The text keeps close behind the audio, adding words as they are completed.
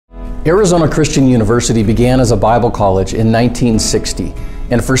Arizona Christian University began as a Bible college in 1960,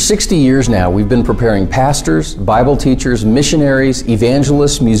 and for 60 years now we've been preparing pastors, Bible teachers, missionaries,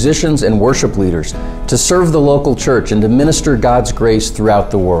 evangelists, musicians, and worship leaders to serve the local church and to minister God's grace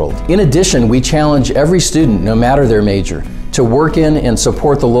throughout the world. In addition, we challenge every student, no matter their major, to work in and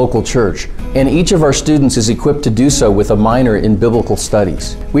support the local church, and each of our students is equipped to do so with a minor in biblical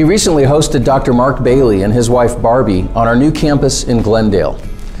studies. We recently hosted Dr. Mark Bailey and his wife Barbi on our new campus in Glendale.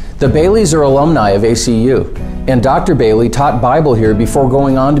 The Baileys are alumni of ACU, and Dr. Bailey taught Bible here before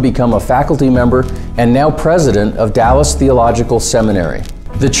going on to become a faculty member and now president of Dallas Theological Seminary.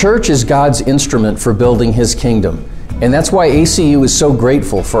 The church is God's instrument for building His kingdom, and that's why ACU is so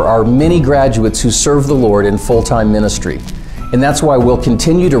grateful for our many graduates who serve the Lord in full-time ministry. And that's why we'll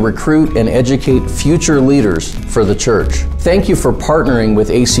continue to recruit and educate future leaders for the church. Thank you for partnering with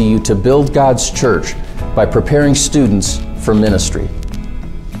ACU to build God's church by preparing students for ministry.